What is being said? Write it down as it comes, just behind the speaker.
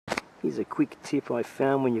Here's a quick tip I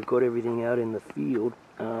found when you've got everything out in the field,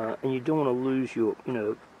 and you don't want to lose your,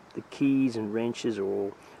 the keys and wrenches are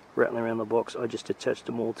all rattling around the box. I just attached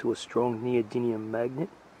them all to a strong neodymium magnet.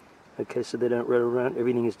 Okay, so they don't rattle around.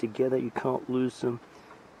 Everything is together. You can't lose them.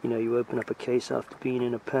 You open up a case after being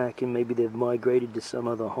in a pack, and maybe they've migrated to some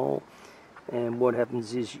other hole. And what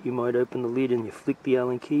happens is you might open the lid and you flick the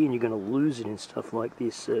Allen key, and you're going to lose it and stuff like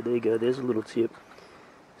this. So there you go. There's a little tip.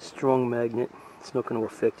 Strong magnet. It's not going to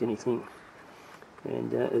affect anything,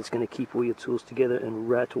 and it's going to keep all your tools together and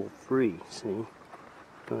rattle free. See,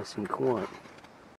 nice and quiet.